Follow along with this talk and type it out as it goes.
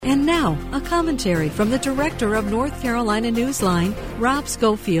And now, a commentary from the director of North Carolina Newsline, Rob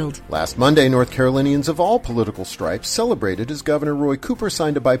Schofield. Last Monday, North Carolinians of all political stripes celebrated as Governor Roy Cooper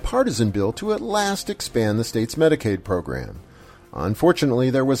signed a bipartisan bill to at last expand the state's Medicaid program. Unfortunately,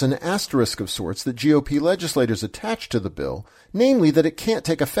 there was an asterisk of sorts that GOP legislators attached to the bill, namely that it can't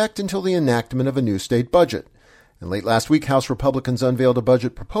take effect until the enactment of a new state budget. And late last week, House Republicans unveiled a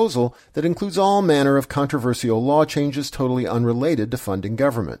budget proposal that includes all manner of controversial law changes totally unrelated to funding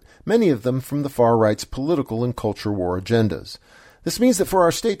government, many of them from the far right's political and culture war agendas. This means that for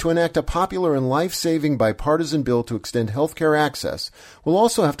our state to enact a popular and life-saving bipartisan bill to extend health care access, we'll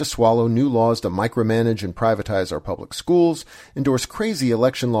also have to swallow new laws to micromanage and privatize our public schools, endorse crazy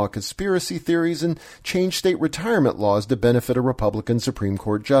election law conspiracy theories, and change state retirement laws to benefit a Republican Supreme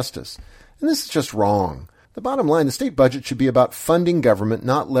Court justice. And this is just wrong. The bottom line, the state budget should be about funding government,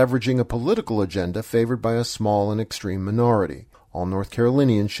 not leveraging a political agenda favored by a small and extreme minority. All North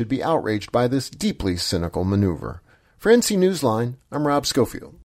Carolinians should be outraged by this deeply cynical maneuver. For NC Newsline, I'm Rob Schofield.